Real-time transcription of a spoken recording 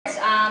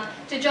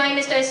to join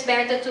Mr.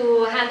 Esberto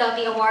to hand out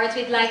the awards,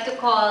 we'd like to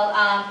call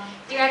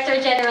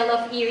Director General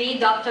of IRRI,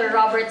 Dr.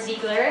 Robert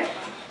Ziegler,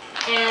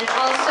 and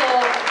also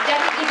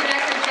Deputy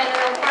Director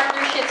General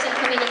Partnerships and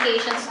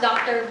Communications,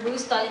 Dr.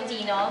 Bruce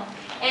Tolentino,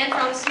 and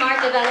from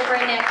Smart Developer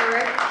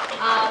Network,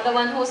 the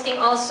one hosting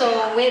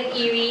also with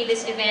IRRI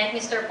this event,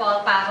 Mr.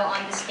 Paul Pajo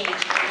on the stage,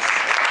 please.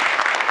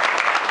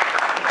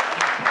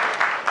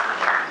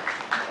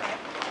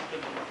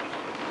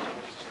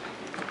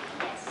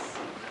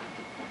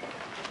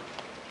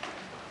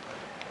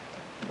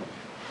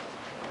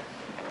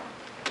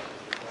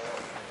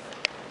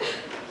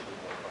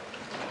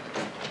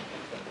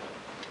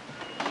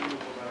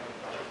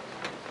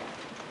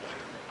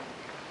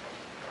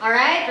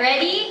 Alright,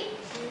 ready?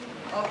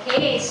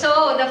 Okay,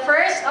 so the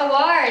first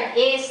award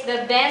is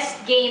the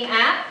Best Game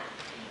App.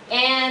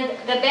 And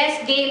the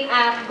Best Game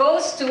App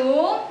goes to...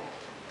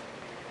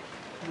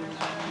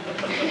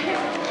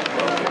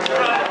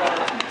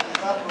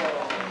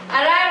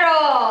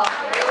 Araro!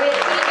 With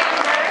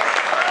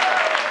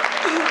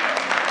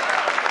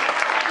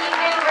team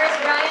members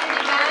Brian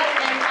Dibat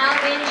and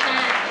Alvin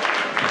Chan.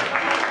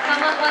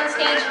 Come up on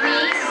stage,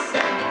 please.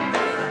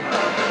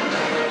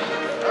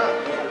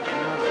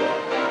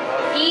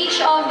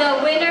 Each of the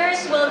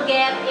winners will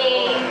get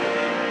a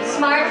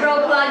Smart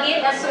Pro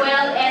plugin as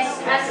well as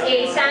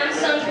a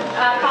Samsung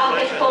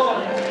pocket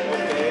phone.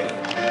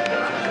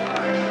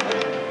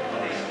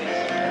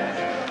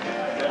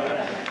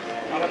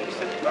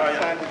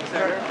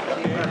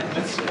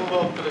 Let's move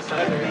up to the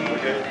center.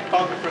 Okay.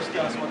 Call the first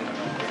class one.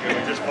 Okay,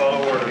 we just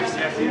follow orders.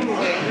 Yes,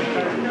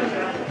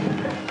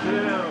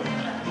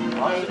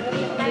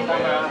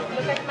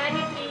 Look at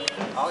money, please.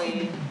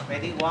 Okay,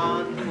 ready,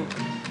 1, 2.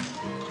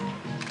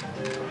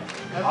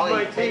 That's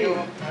my team.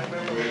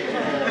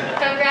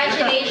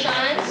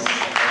 Congratulations.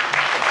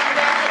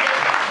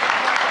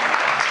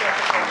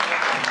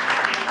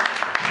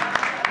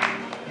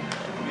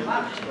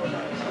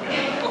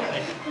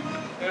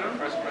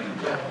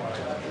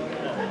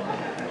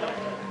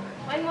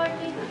 One more,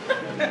 please.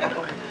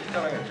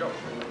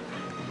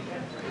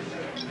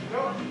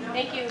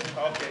 Thank you.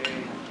 Okay.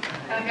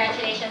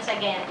 Congratulations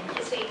again.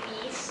 Just wait,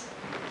 please.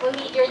 We'll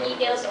need your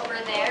details over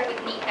there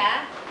with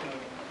Nika.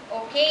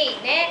 Okay,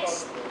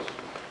 next.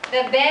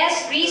 The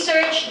Best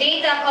Research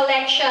Data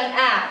Collection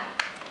App.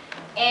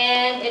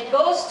 And it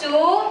goes to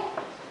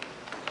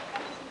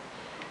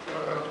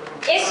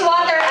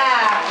ISWater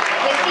app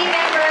with team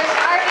members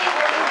Arvin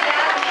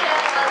Orubia,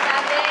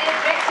 Aldave,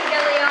 Drexie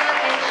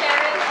and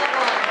Cherryl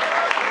Opon.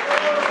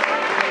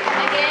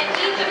 Again,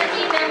 each of the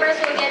team members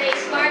will get a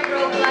Smart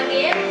Pro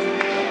plugin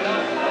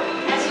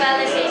as well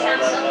as a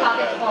Samsung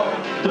pocket phone.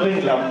 Team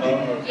Love Team.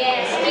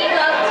 Yes, Team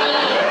Love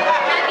Team.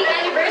 Happy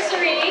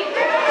anniversary!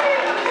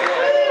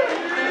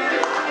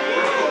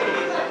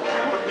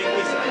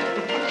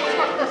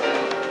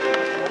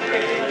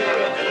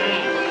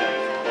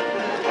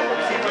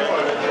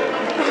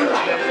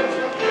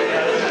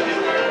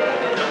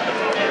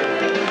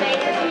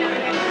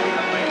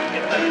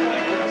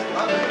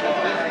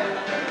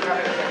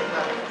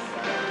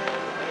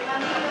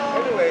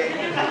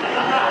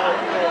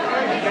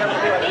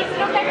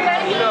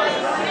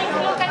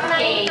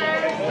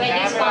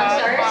 Wedding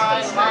sponsors,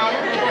 please smile.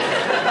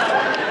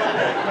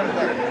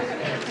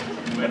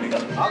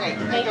 Okay,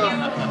 thank you.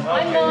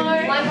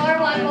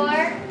 One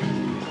more.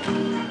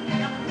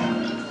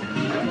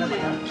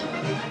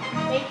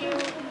 Thank you.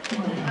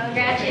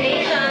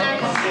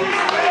 Congratulations.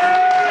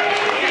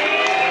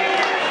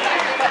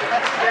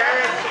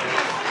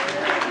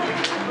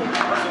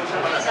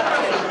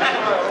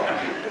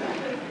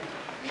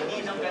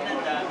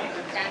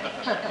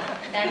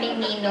 Daming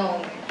ninong.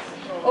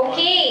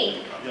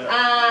 Okay,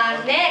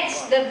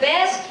 next, the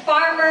Best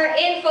Farmer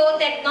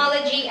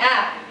InfoTechnology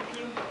app.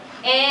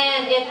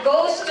 And it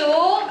goes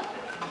to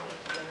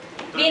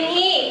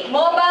Binhi,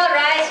 Mobile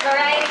Rice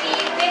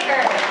Variety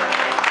Picker.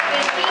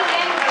 With team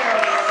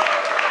members,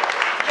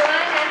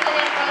 Joan,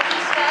 Antonette,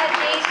 Bautista,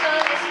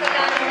 Jason,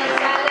 Escolano,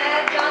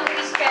 Manzala,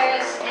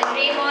 Perez, and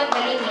Raymond,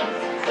 Balingit.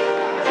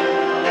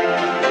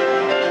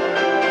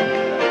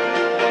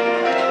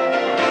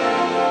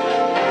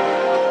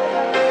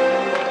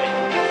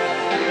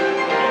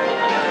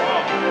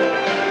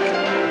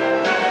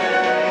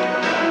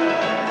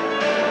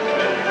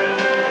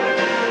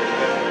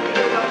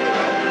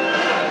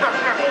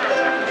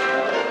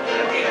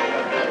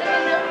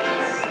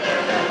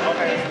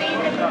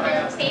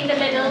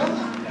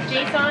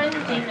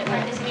 Jason,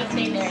 participate,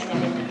 stay there in the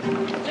middle.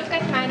 Look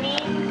at Manny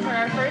for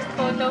our first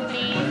photo,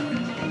 please.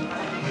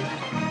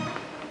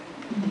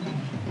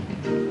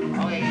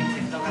 Okay,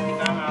 let's look at the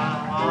camera.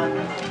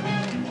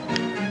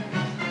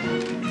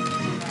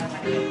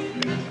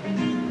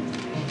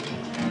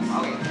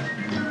 Okay.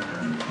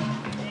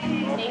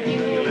 Thank you.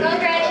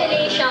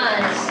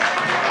 Congratulations.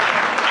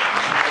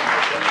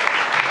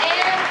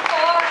 And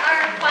for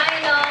our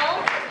final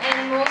and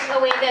most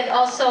awaited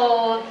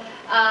also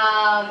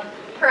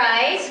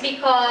prize,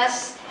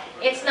 because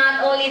it's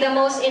not only the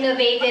most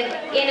innovative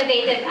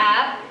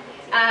app,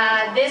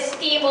 this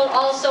team will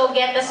also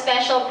get the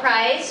special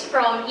prize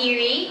from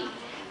IRRI.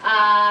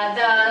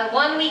 the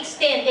 1-week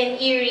stint in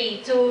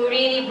IRRI to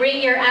really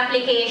bring your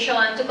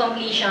application to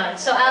completion.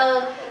 So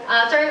I'll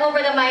turn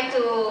over the mic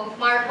to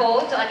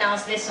Marco to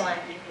announce this one.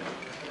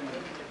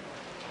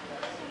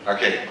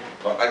 Okay,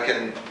 well, I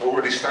can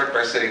already start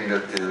by saying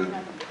that the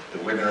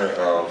winner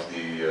of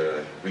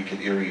the Week at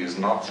IRRI is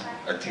not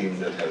a team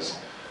that has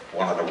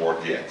won an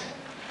award yet.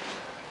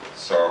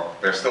 So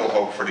there's still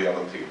hope for the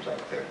other teams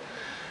out there.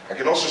 I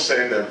can also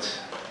say that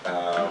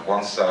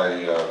once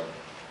I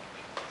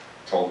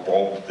told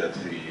Bob that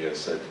he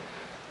said,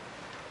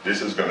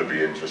 this is going to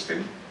be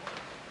interesting,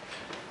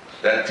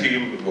 that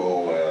team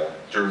will,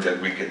 during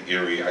that Week at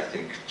IRRI, I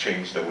think,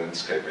 change the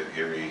landscape at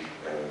IRRI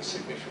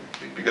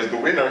significantly. Because the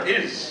winner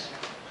is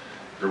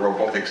the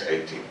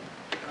Robotics-A team.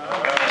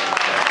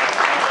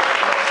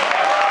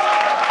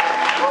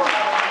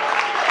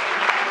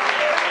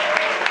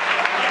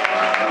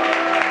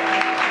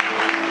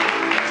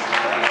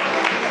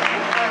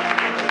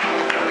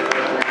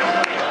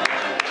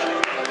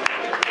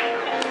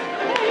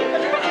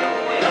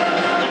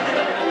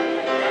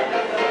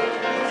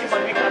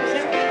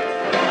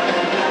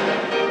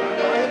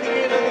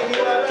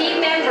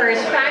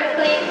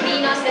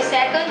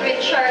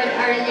 Myrick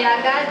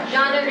Arellaga,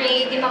 Johnaray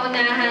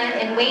Dimaunahan,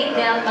 and Wyne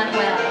Dell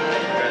Manuel.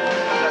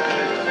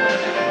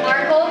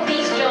 Marco,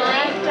 please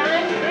join.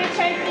 John,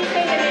 Richard, please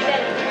stay in the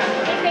middle.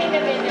 Please stay in the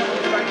middle.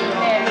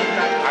 There.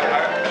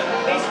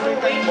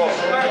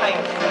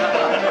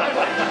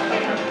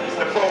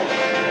 The pose.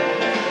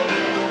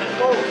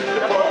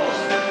 The pose.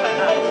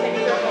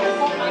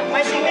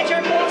 My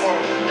signature pose.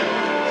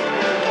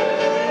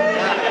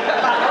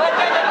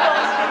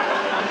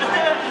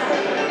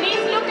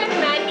 Please look at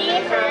Manny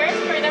first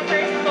for the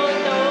first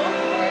photo.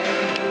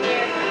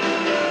 Here.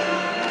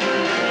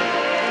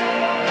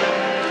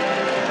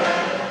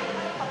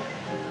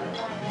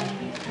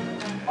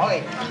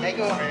 Okay, thank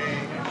you.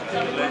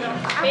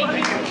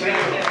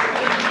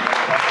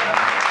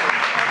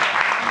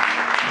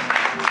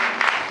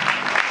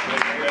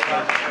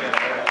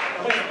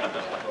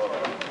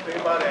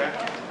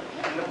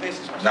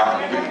 Now,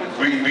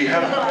 we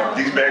have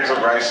these bags of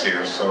rice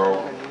here,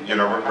 so, you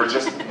know, we're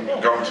just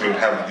going to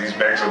have these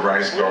bags of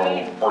rice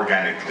go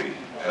organically.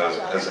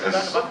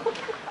 As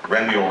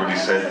Randy already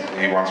said,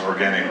 he wants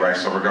organic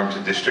rice, so we're going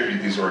to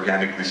distribute these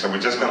organically. So we're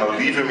just going to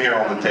leave them here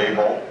on the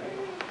table,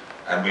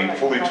 and we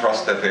fully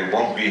trust that they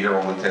won't be here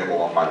on the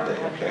table on Monday,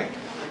 okay?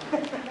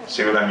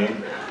 See what I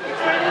mean?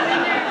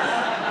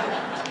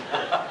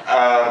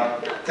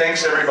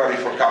 Thanks everybody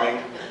for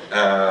coming.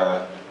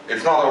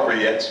 It's not over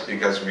yet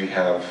because we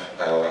have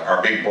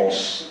our big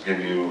boss give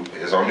you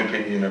his own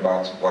opinion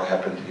about what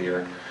happened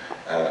here.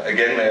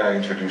 Again, may I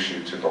introduce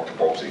you to Dr.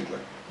 Bob Ziegler.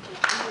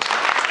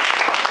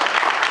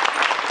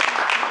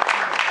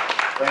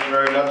 Thank you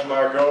very much,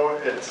 Marco.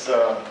 It's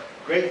a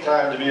great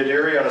time to be at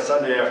IRRI on a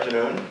Sunday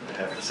afternoon, I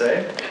have to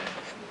say.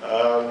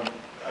 A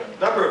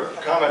number of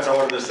comments I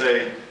wanted to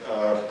say,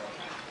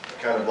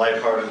 kind of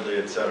lightheartedly,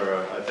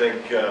 etc. I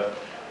think,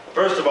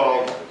 first of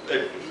all,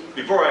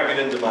 before I get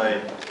into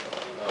my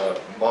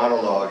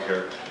monologue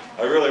here,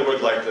 I really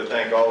would like to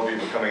thank all of you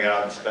for coming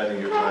out and spending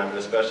your time, and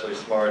especially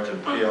SMART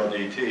and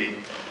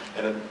PLDT.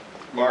 And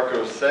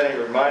Marco's saying,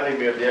 reminding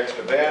me of the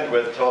extra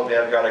bandwidth, told me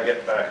I've got to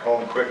get back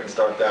home quick and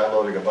start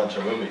downloading a bunch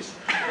of movies.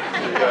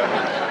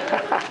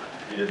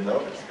 You didn't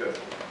know? It's good.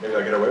 Maybe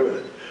I'll get away with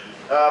it.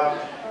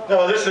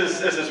 No, this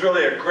is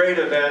really a great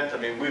event. I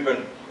mean, we've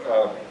been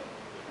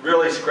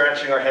really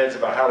scratching our heads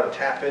about how to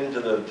tap into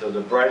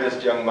the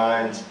brightest young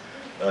minds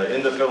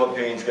in the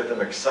Philippines, get them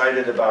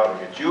excited about,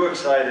 get you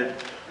excited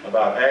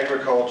about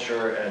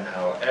agriculture and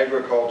how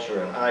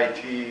agriculture and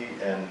IT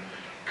and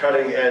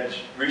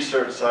cutting-edge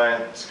research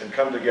science can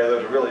come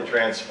together to really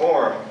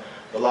transform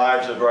the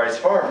lives of rice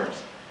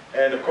farmers.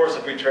 And of course,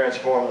 if we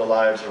transform the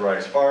lives of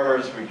rice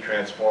farmers, we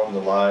transform the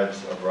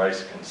lives of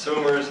rice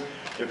consumers.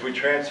 If we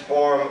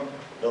transform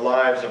the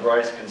lives of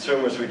rice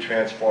consumers, we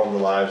transform the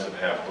lives of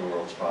half the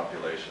world's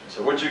population.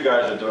 So what you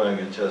guys are doing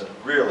is just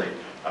really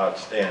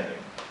outstanding.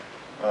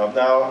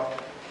 Now,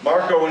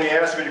 Marco, when he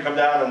asked me to come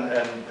down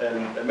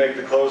and make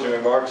the closing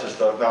remarks and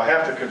stuff, now I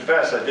have to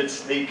confess, I did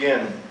sneak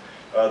in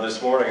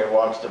this morning and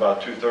watched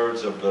about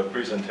 2/3 of the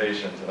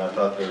presentations, and I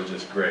thought they were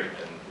just great,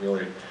 and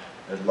really,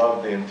 I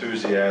loved the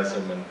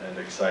enthusiasm and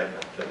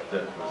excitement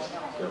that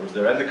was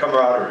there, and the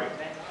camaraderie.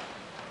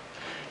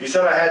 He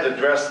said I had to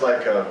dress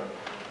like a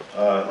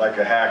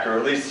hacker, or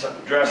at least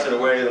dress in a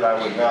way that I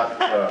would not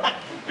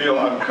feel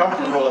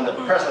uncomfortable in the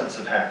presence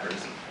of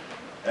hackers.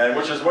 And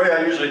which is the way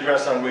I usually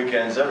dress on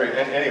weekends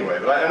anyway.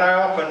 But I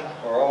often,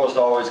 or almost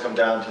always, come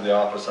down to the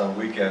office on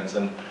weekends.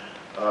 And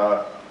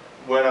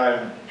when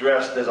I'm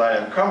dressed as I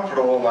am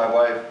comfortable, my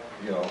wife,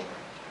 you know,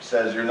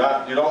 says, you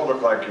don't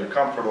look like you're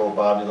comfortable,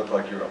 Bob, you look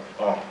like you're a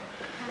bum.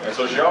 And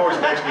so she always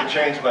makes me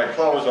change my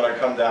clothes when I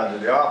come down to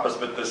the office.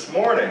 But this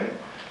morning,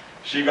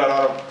 she got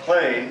on a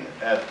plane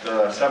at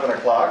 7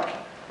 o'clock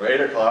or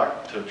 8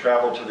 o'clock to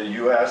travel to the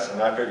US, and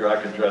I figured I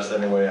could dress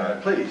any way I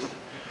pleased.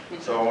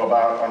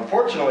 So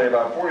unfortunately,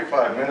 about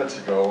 45 minutes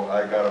ago,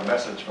 I got a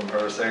message from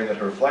her saying that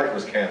her flight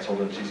was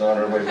canceled and she's on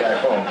her way back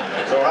home.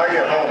 So when I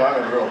get home,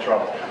 I'm in real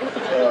trouble.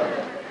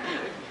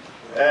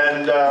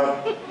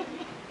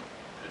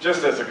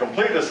 Just as a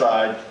complete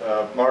aside,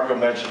 Marco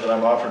mentioned that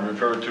I'm often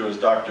referred to as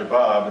Dr.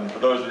 Bob, and for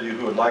those of you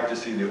who would like to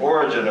see the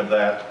origin of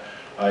that,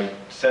 I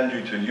send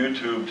you to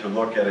YouTube to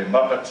look at a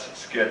Muppets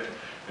skit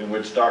in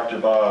which Dr.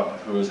 Bob,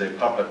 who is a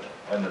puppet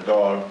and a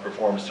dog,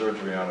 performs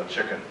surgery on a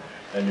chicken.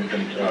 And you can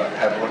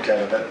have a look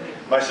at it.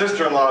 My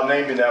sister-in-law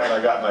named me that when I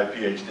got my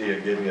PhD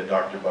and gave me a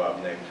Dr.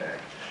 Bob name tag.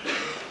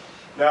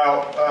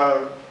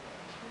 Now,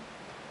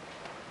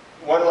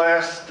 one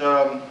last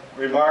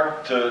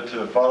remark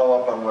to follow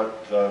up on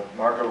what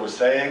Marco was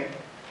saying,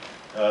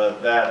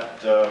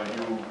 that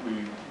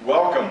we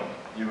welcome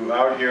you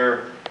out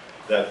here,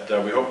 that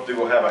we hope that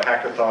we'll have a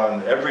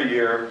hackathon every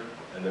year,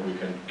 and that we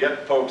can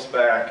get folks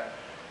back,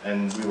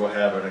 and we will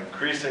have an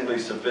increasingly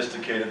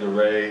sophisticated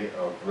array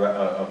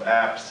of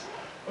apps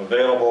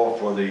available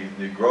for the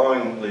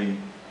growingly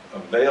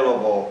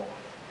available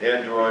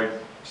Android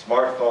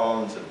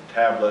smartphones and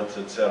tablets,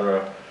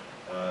 etc.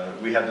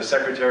 We had the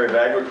Secretary of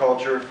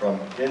Agriculture from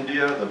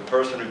India, the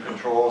person who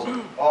controls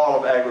all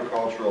of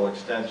agricultural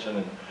extension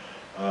and,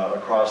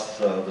 across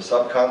the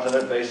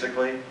subcontinent,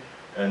 basically.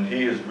 And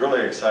he is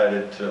really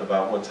excited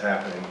about what's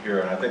happening here.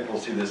 And I think we'll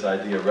see this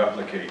idea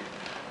replicate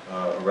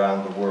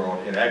around the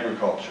world in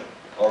agriculture.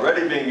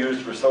 Already being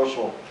used for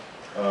social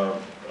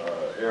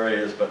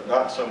areas, but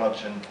not so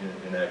much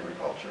in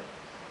agriculture.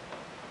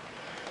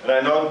 And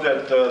I know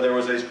that there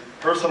was a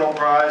personal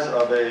prize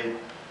of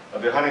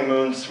a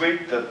honeymoon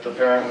suite that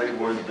apparently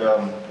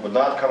would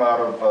not come out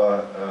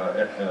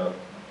of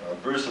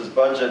Bruce's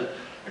budget,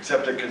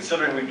 except that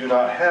considering we do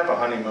not have a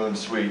honeymoon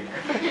suite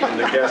in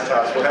the guest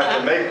house, we'll have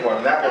to make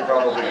one. That will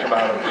probably come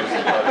out of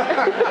Bruce's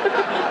budget.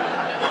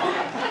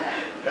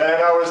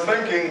 And I was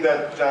thinking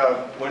that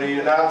when he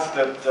announced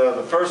that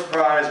the first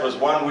prize was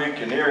 1 week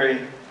in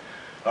IRRI,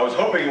 I was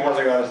hoping he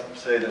wasn't going to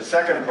say the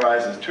second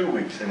prize is 2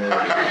 weeks in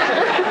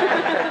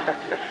IRRI.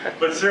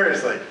 But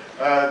seriously,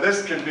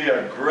 this can be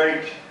a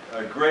great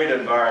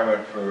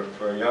environment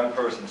for a young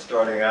person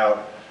starting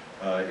out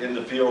in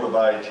the field of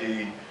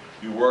IT.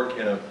 You work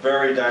in a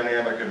very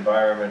dynamic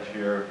environment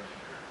here,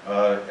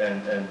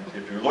 and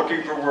if you're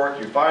looking for work,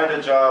 you find a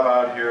job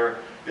out here.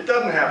 It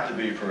doesn't have to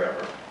be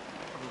forever.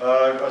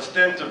 A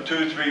stint of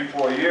 2, 3,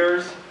 4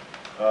 years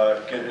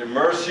can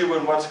immerse you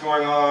in what's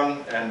going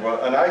on, and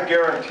I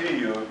guarantee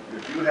you,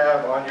 if you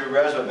have on your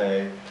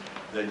resume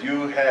that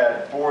you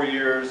had 4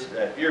 years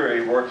at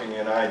IRRI working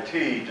in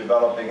IT,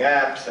 developing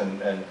apps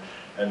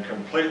and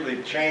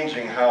completely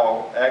changing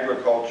how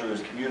agriculture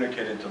is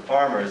communicated to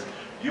farmers,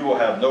 you will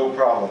have no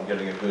problem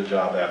getting a good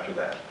job after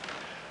that.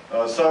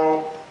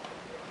 So,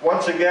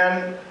 once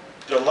again,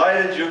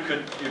 delighted you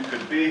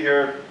could be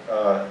here.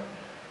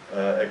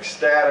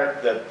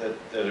 Ecstatic that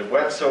it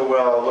went so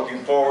well.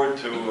 Looking forward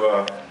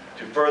to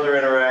further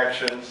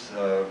interactions.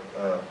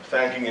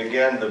 Thanking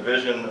again the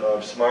vision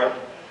of SMART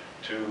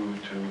to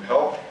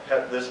help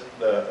this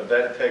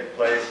event take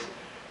place,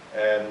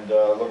 and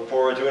look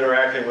forward to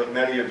interacting with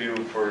many of you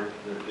for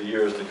the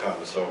years to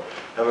come. So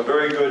have a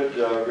very good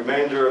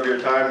remainder of your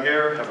time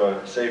here. Have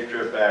a safe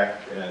trip back,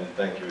 and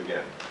thank you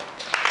again.